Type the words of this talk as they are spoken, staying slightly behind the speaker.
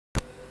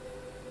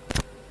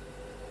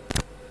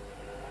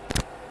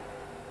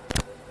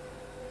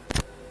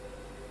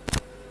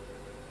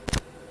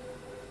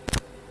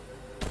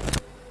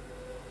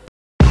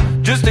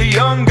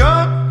young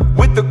gun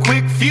with a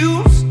quick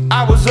fuse.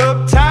 I was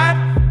uptight,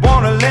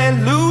 wanna let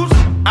loose.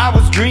 I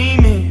was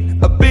dreaming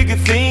of bigger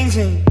things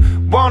and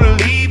wanna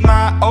leave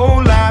my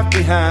old life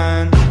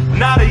behind.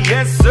 Not a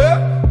yes sir,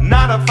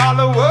 not a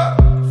follower.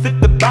 Fit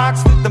the box,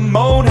 fit the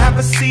mold, have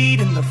a seat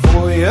in the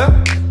foyer.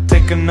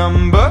 Take a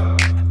number.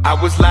 I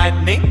was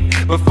lightning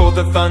before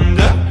the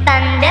thunder.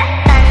 Thunder,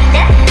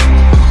 thunder,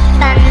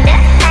 thunder,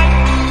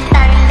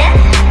 thunder,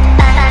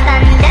 thunder,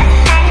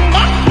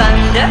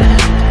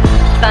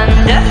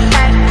 thunder,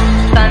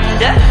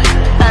 thunder,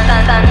 thunder,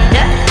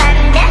 thunder,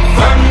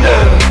 thunder,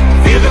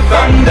 feel the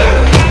thunder.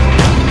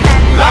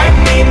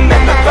 Lightning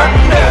and the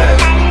thunder.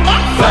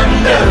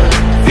 Thunder,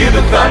 feel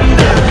the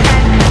thunder.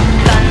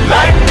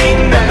 Lightning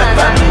and the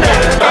thunder.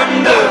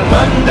 Thunder,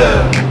 thunder,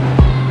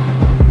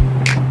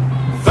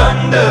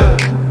 thunder.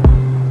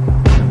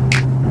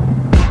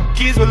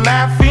 Kids were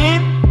laughing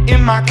in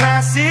my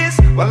classes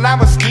while I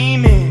was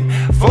scheming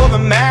for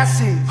the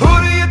masses. Who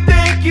do you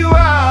think you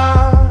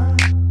are?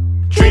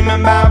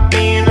 Dreaming about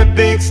being a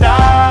big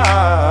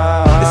star.